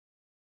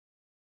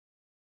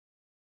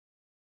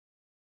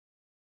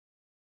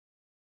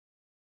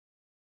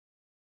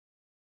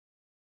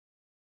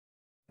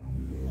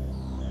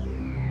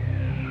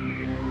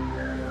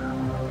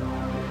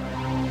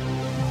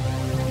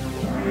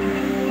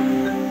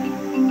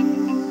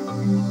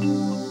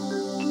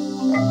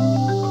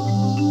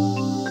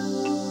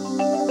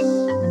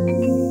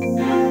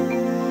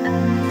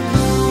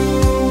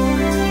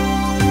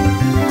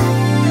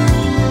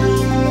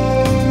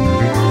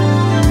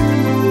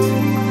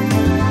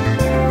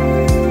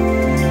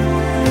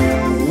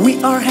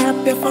are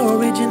happy for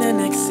origin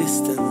and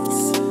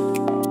existence.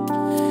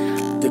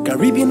 The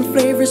Caribbean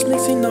flavors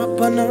mixing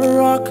up on a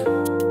rock.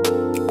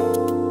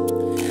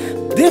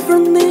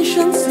 Different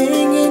nations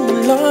singing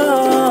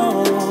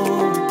along,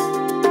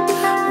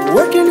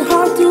 working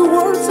hard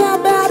towards a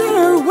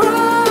better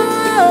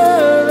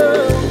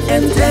world.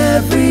 And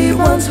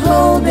everyone's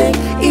holding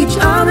each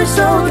other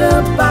so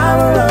the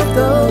power of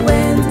the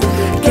wind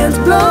can't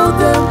blow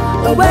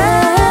them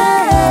away.